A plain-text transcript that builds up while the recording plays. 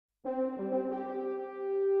All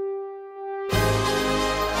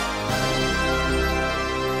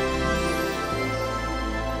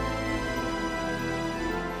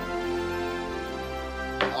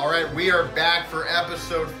right, we are back for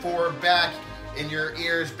episode 4, back in your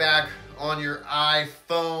ears, back on your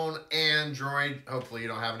iPhone, Android. Hopefully you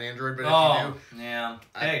don't have an Android, but if you do, yeah.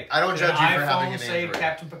 Hey, I don't judge you for having an iPhone saved Android.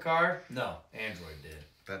 Captain Picard? No, Android did.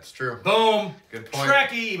 That's true. Boom. Good point.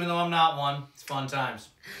 Trekkie, even though I'm not one. It's fun times.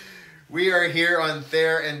 We are here on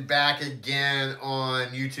There and Back again on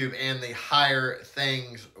YouTube and the Higher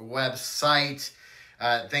Things website.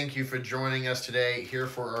 Thank you for joining us today here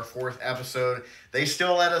for our 4th episode. They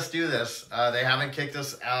still let us do this. They haven't kicked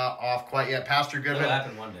us off quite yet. Pastor Goodman. It'll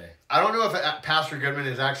happen one day. I don't know if Pastor Goodman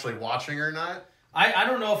is actually watching or not. I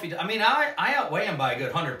don't know if he... I mean, I outweigh him by a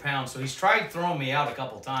good 100 pounds, so he's tried throwing me out a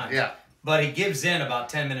couple times. Yeah. But he gives in about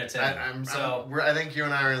 10 minutes in. I think you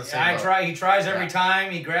and I are in the same boat. He tries every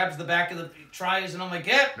time. He grabs the back of the... Tries, and I'm like,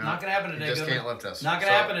 yep, not going to happen today. You just can't lift us. Not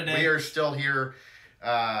going to happen today. We are still here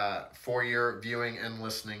for your viewing and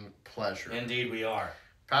listening pleasure. Indeed, we are.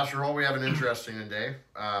 Pastor Hole, we have an interesting day.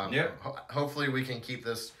 Yep. Hopefully we can keep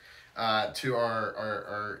this to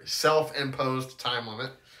our self-imposed time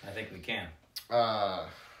limit. I think we can.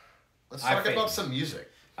 Let's talk about some music.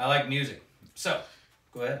 I like music. So,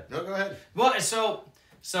 go ahead. No, go ahead. Well, so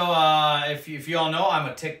if you all know, I'm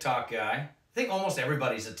a TikTok guy. I think almost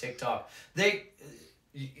everybody's a TikTok.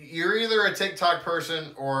 You're either a TikTok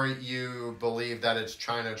person or you believe that it's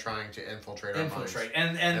China trying to infiltrate our minds.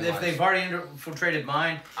 And if they've already infiltrated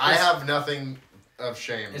mine... I have nothing of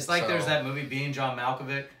shame. It's like there's that movie, Being John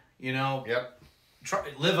Malkovich, you know? Yep.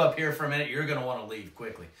 Live up here for a minute, you're going to want to leave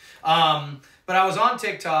quickly. But I was on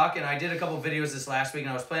TikTok, and I did a couple videos this last week,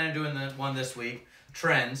 and I was planning on doing the one this week,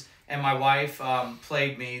 Trends, and my wife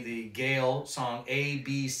played me the Gayle song,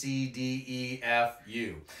 ABCDEFU.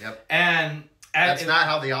 Yep. And... That's not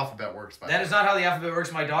how the alphabet works, by the way. That is not how the alphabet works.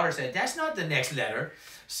 My daughter said, that's not the next letter.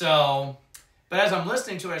 So, but as I'm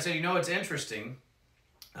listening to it, I said, you know, it's interesting.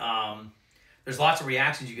 There's lots of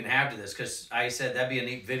reactions you can have to this, because I said that'd be a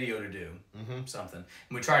neat video to do, something.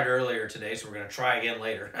 And we tried earlier today, so we're going to try again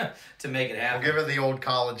later to make it happen. We'll give it the old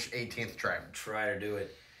college 18th try. Try to do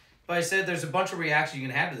it. But I said there's a bunch of reactions you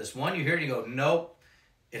can have to this. One, you hear it, you go, nope.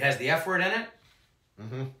 It has the F word in it.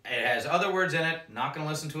 It has other words in it. Not going to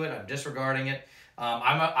listen to it. I'm disregarding it.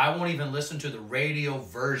 I won't even listen to the radio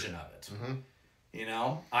version of it. You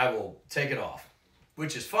know, I will take it off,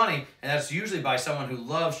 which is funny, and that's usually by someone who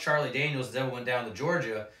loves Charlie Daniels' Devil Went Down to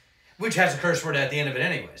Georgia, which has a curse word at the end of it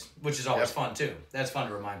anyways, which is always fun too. That's fun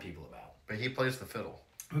to remind people about. But he plays the fiddle.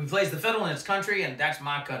 He plays the fiddle in his country, and that's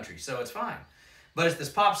my country, so it's fine. But it's this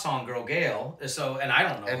pop song girl, Gayle, and I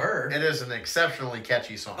don't know her. It is an exceptionally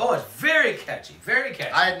catchy song. Oh, it's very catchy, very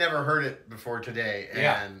catchy. I had never heard it before today,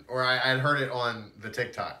 or I had heard it on the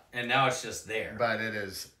TikTok. And now it's just there. But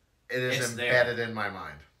it's embedded in my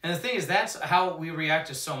mind. And the thing is, that's how we react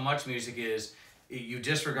to so much music is you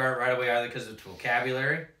disregard it right away either because of its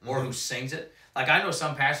vocabulary or who sings it. Like, I know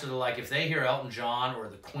some pastors are like, if they hear Elton John or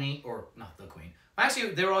the Queen, or not the Queen, actually,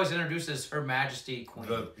 they were always introduced as Her Majesty Queen.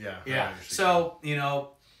 So, you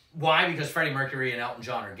know, why? Because Freddie Mercury and Elton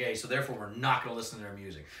John are gay, so therefore we're not going to listen to their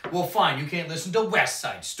music. Well, fine, you can't listen to West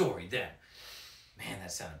Side Story then. Man,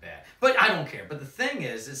 that sounded bad. But I don't care. But the thing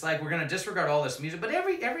is, it's like we're going to disregard all this music, but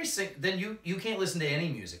then you can't listen to any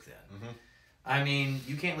music then. I mean,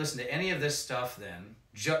 you can't listen to any of this stuff then.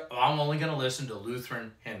 I'm only going to listen to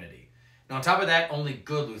Lutheran hymnody. And on top of that, only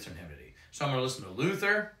good Lutheran hymnody. So I'm going to listen to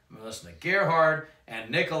Luther, I'm going to listen to Gerhard and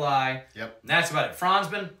Nikolai. Yep. And that's about it.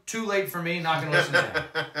 Franzman, too late for me, not going to listen to him.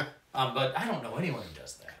 But I don't know anyone who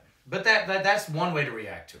does that. But that's one way to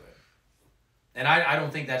react to it. And I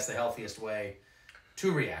don't think that's the healthiest way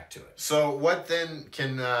to react to it. So what then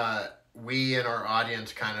can we and our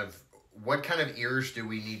audience what kind of ears do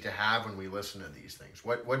we need to have when we listen to these things?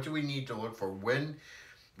 What do we need to look for? When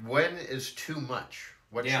is too much?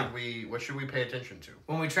 What should we pay attention to?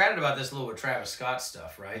 When we chatted about this a little with Travis Scott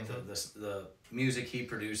stuff, right? The music he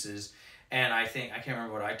produces, and I can't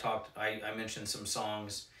remember what I mentioned some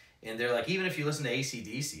songs, and they're like, even if you listen to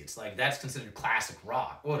ACDC, it's like that's considered classic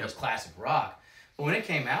rock. Well, it was classic rock. But when it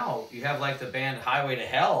came out, you have like the band Highway to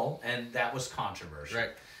Hell, and that was controversial. Right.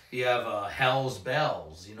 You have Hell's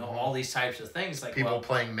Bells, you know, all these types of things. Like people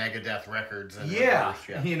playing Megadeth records. And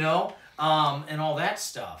you know, and all that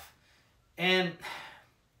stuff. And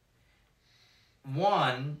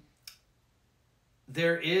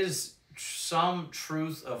there is some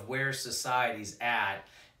truth of where society's at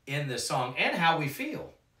in this song and how we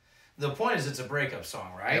feel. The point is it's a breakup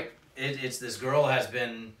song, right? Yep. It's this girl has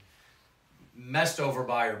been messed over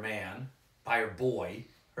by her man, by her boy,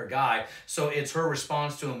 her guy. So it's her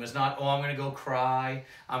response to him is not, oh, I'm going to go cry.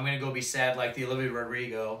 I'm going to go be sad like the Olivia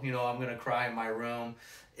Rodrigo. You know, I'm going to cry in my room.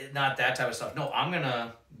 Not that type of stuff. No, I'm going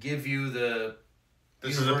to give you the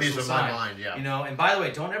This is a piece of sign, my mind, yeah. You know, and by the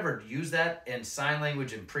way, don't ever use that in sign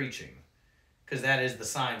language in preaching, because that is the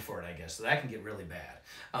sign for it, I guess. So that can get really bad.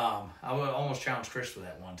 I would almost challenge Chris with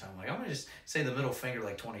that one time. Like, I'm going to just say the middle finger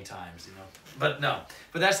like 20 times, you know. But no.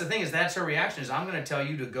 But that's the thing, is that's her reaction, is I'm going to tell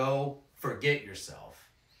you to go forget yourself.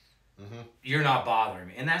 Mm-hmm. You're not bothering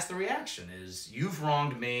me. And that's the reaction, is you've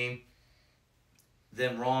wronged me,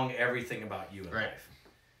 then wrong everything about you in life.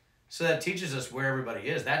 So that teaches us where everybody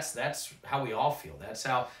is. That's how we all feel. That's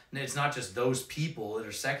how, it's not just those people that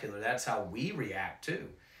are secular. That's how we react too.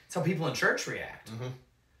 It's how people in church react. Mm-hmm.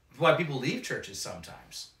 It's why people leave churches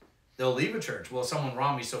sometimes. They'll leave a church. Well, someone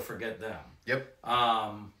wronged me, so forget them. Yep.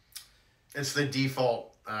 It's the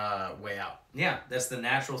default way out. Yeah, that's the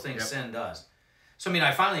natural thing sin does. So, I mean,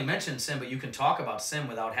 I finally mentioned sin, but you can talk about sin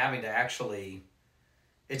without having to actually...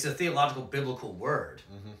 It's a theological, biblical word,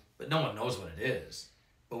 but no one knows what it is.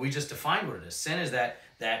 But we just defined what it is. Sin is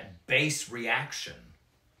that base reaction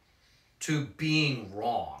to being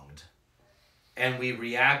wronged. And we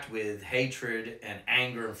react with hatred and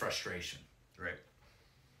anger and frustration. Right.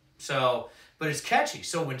 So, but it's catchy.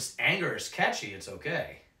 So when anger is catchy, it's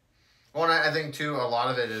okay. Well, and I think, too, a lot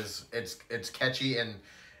of it is, it's catchy, and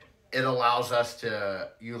it allows us to,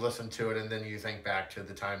 you listen to it and then you think back to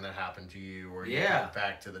the time that happened to you, or you think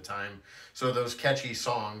back to the time. So those catchy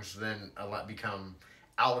songs then become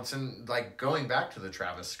outlets, and like going back to the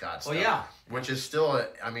Travis Scott stuff, which is still,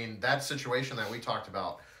 that situation that we talked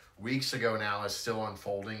about weeks ago now is still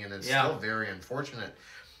unfolding, and it's still very unfortunate.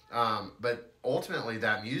 But ultimately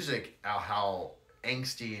that music, how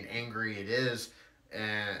angsty and angry it is,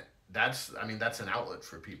 and that's an outlet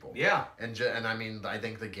for people. Yeah. And I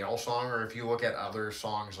think the Gayle song, or if you look at other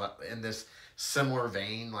songs in this similar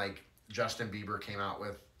vein, like Justin Bieber came out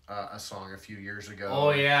with a song a few years ago.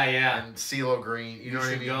 Oh, yeah. And CeeLo Green, you know what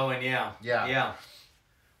I mean? Go and yeah.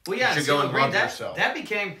 Well, you should go and love yourself.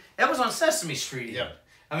 That was on Sesame Street. Yeah.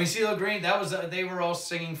 I mean, CeeLo Green, they were all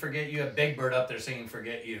singing Forget You. You have Big Bird up there singing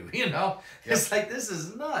Forget You, you know? Yep. It's like, this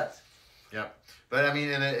is nuts. Yep. But,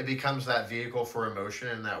 and it becomes that vehicle for emotion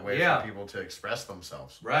and that way for people to express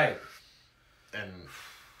themselves. Right. And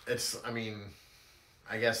it's,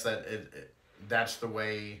 I guess that that's the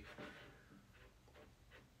way,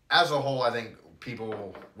 as a whole, I think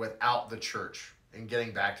people without the church, and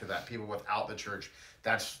getting back to that, people without the church,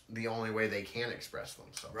 that's the only way they can express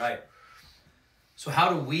themselves. Right. So how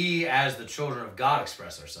do we, as the children of God,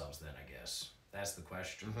 express ourselves then, I guess? That's the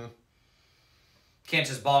question. Mm-hmm. Can't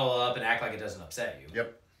just bottle it up and act like it doesn't upset you.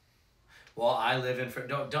 Yep. Well, I live in...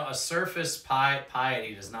 a surface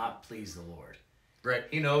piety does not please the Lord. Right.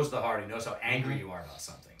 He knows the heart. He knows how angry you are about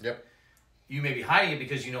something. Yep. You may be hiding it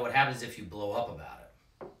because you know what happens if you blow up about it.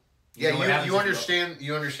 You understand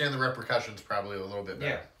the repercussions probably a little bit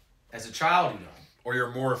better. Yeah. As a child, you don't. Or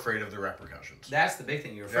you're more afraid of the repercussions. That's the big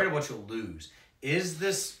thing. You're afraid of what you'll lose. Is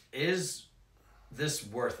this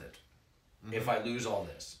worth it if I lose all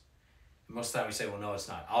this? Most of the time we say, well, no, it's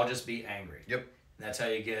not. I'll just be angry. Yep. And that's how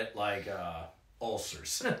you get, like,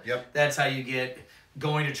 ulcers. Yep. That's how you get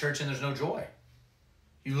going to church and there's no joy.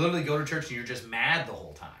 You literally go to church and you're just mad the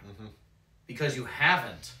whole time. Mm-hmm. Because you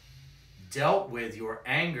haven't dealt with your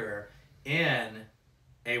anger in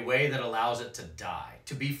a way that allows it to die,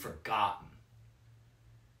 to be forgotten.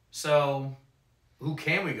 So, who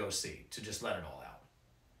can we go see to just let it all out?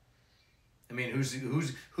 I mean,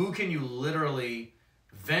 who can you literally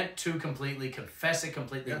vent to completely, confess it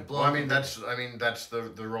completely, and blow? Well, that's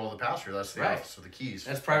the role of the pastor. That's the office of the keys.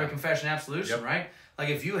 That's private confession absolution, right? Like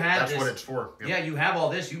if you had that's what it's for. Yep. Yeah, you have all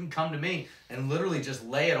this. You can come to me and literally just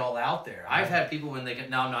lay it all out there. I've had people when they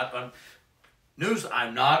get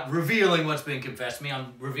I'm not revealing what's being confessed to me.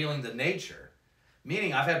 I'm revealing the nature.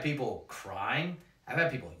 Meaning, I've had people crying. I've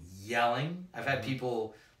had people yelling. I've had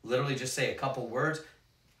people literally just say a couple words.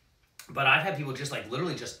 But I've had people just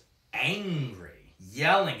literally just angry,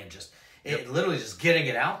 yelling, and just literally just getting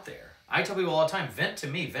it out there. I tell people all the time, vent to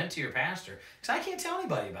me, vent to your pastor, because I can't tell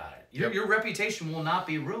anybody about it. Your reputation will not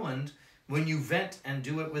be ruined when you vent and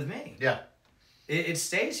do it with me. Yeah. It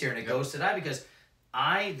stays here and it goes to die because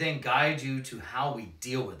I then guide you to how we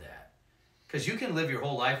deal with that. Because you can live your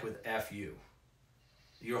whole life with FU.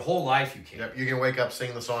 Your whole life you can. Yep. You can wake up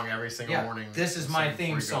singing the song every single morning. This is my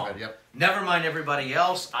theme song. Never mind everybody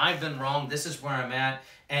else. I've been wrong. This is where I'm at.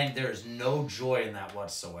 And there's no joy in that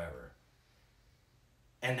whatsoever.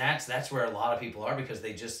 And that's where a lot of people are because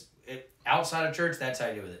they just... outside of church, that's how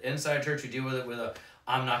you deal with it. Inside of church, you deal with it with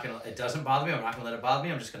it doesn't bother me. I'm not going to let it bother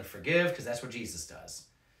me. I'm just going to forgive because that's what Jesus does.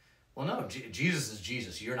 Well, no, Jesus is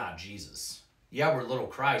Jesus. You're not Jesus. Yeah, we're little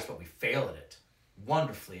Christ, but we fail at it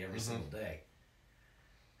wonderfully every single day.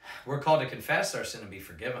 We're called to confess our sin and be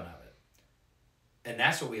forgiven of it. And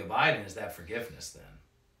that's what we abide in, is that forgiveness then.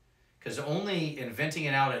 Because only inventing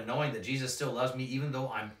it out and knowing that Jesus still loves me even though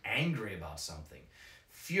I'm angry about something,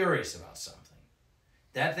 furious about something,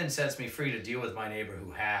 that then sets me free to deal with my neighbor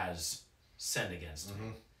who has sinned against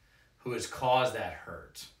me, who has caused that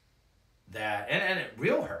hurt. And it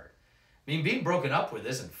real hurt. I mean, being broken up with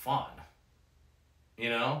isn't fun.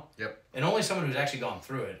 You know? Yep. And only someone who's actually gone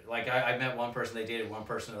through it. Like, I met one person, they dated one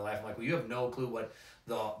person in their life. I'm like, well, you have no clue what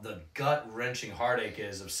the gut-wrenching heartache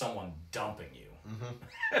is of someone dumping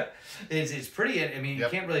you. It's pretty, I mean, you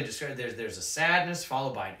can't really describe it. There's a sadness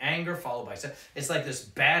followed by an anger, followed by, it's like this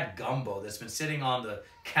bad gumbo that's been sitting on the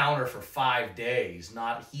counter for 5 days,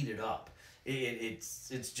 not heated up. It's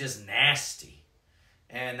just nasty.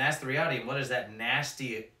 And that's the reality. And what does that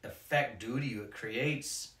nasty effect do to you? It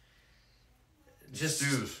creates just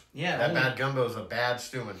stews. Yeah. That bad gumbo is a bad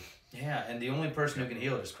stewing. Yeah, and the only person who can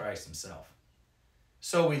heal it is Christ himself.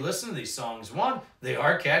 So we listen to these songs. One, they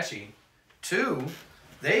are catchy. Two,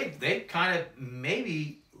 they kind of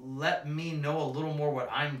maybe let me know a little more what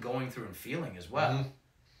I'm going through and feeling as well.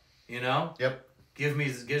 You know? Yep. Gives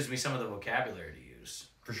me some of the vocabulary to use.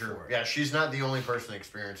 For sure. Yeah, she's not the only person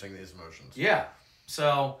experiencing these emotions. Yeah.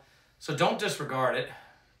 So don't disregard it.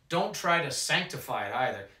 Don't try to sanctify it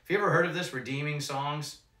either. Have you ever heard of this, redeeming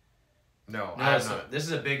songs? No, I have not. This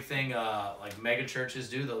is a big thing like mega churches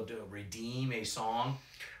do. They'll redeem a song.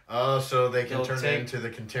 Oh, so they can turn it into the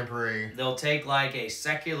contemporary. They'll take like a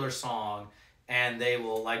secular song and they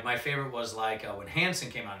will, like, my favorite was like when Hanson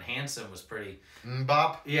came out. And Hanson was pretty...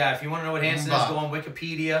 Bop. Yeah, if you want to know what Hanson is, go on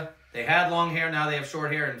Wikipedia. They had long hair, now they have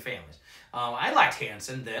short hair and families. I liked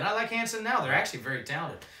Hanson then. I like Hanson now. They're actually very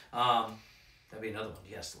talented. That'd be another one.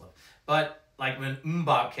 Yes, love. But like when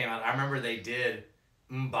Bop came out, I remember they did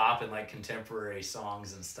Bop in like contemporary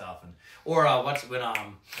songs and stuff. Or I'm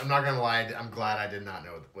not gonna lie, I'm glad I did not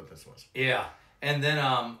know what this was. Yeah. And then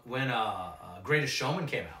when Greatest Showman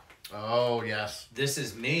came out. Oh yes. This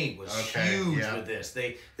Is Me was huge with this.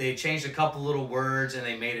 They changed a couple little words and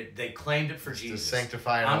they claimed it for Jesus. To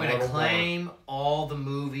sanctify it. I'm going to claim all the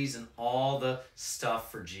movies and all the stuff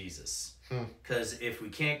for Jesus. Because if we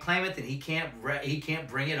can't claim it, then he can't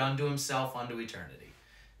bring it unto himself unto eternity.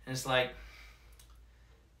 And it's like,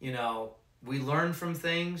 you know, we learn from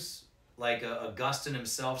things. Like Augustine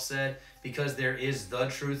himself said, because there is the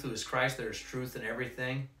truth who is Christ, there is truth in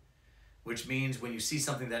everything. Which means when you see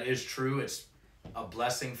something that is true, it's a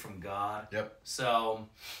blessing from God. Yep. So,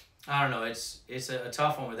 I don't know. It's a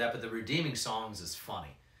tough one with that, but the redeeming songs is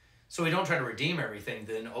funny. So we don't try to redeem everything.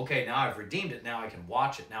 Then, okay, now I've redeemed it. Now I can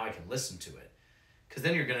watch it. Now I can listen to it. Because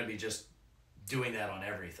then you're going to be just doing that on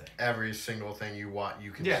everything. Every single thing you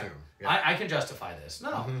consume. Yeah. I can justify this.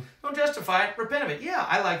 No, don't justify it. Repent of it. Yeah,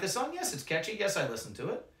 I like this song. Yes, it's catchy. Yes, I listened to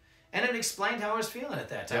it. And it explained how I was feeling at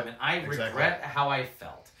that time. And I regret how I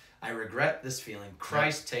felt. I regret this feeling.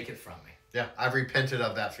 Christ, take it from me. Yeah, I've repented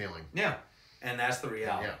of that feeling. Yeah, and that's the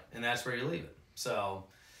reality. Yeah. And that's where you leave it. So,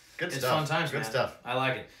 it's fun times, man. Good stuff. I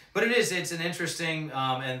like it. But it's an interesting,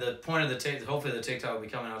 and the point of hopefully the TikTok will be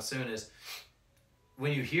coming out soon, is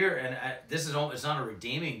when you hear, and it's not a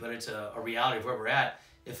redeeming, but it's a reality of where we're at.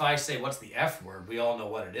 If I say, what's the F word, we all know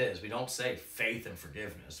what it is. We don't say faith and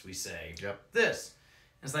forgiveness. We say this.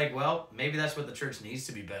 It's like, well, maybe that's what the church needs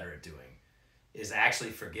to be better at doing. Is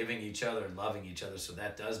actually forgiving each other and loving each other, so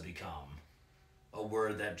that does become a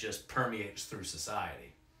word that just permeates through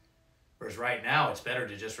society. Whereas right now, it's better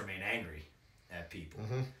to just remain angry at people.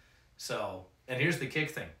 So, and here's the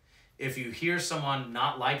kick thing. If you hear someone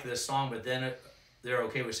not like this song, but then they're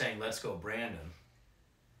okay with saying, let's go Brandon,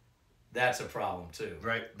 that's a problem too.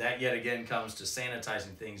 Right. That yet again comes to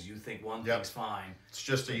sanitizing things. You think one thing's fine. It's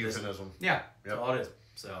just a euphemism. That's all it is.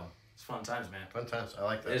 So... it's fun times, man. Fun times. I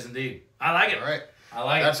like that. It is indeed. I like it. All right. I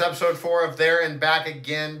like That's episode 4 of There and Back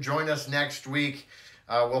Again. Join us next week.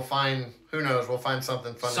 We'll find, who knows, we'll find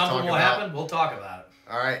something fun to talk about. Something will happen. We'll talk about it.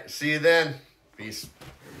 All right. See you then. Peace.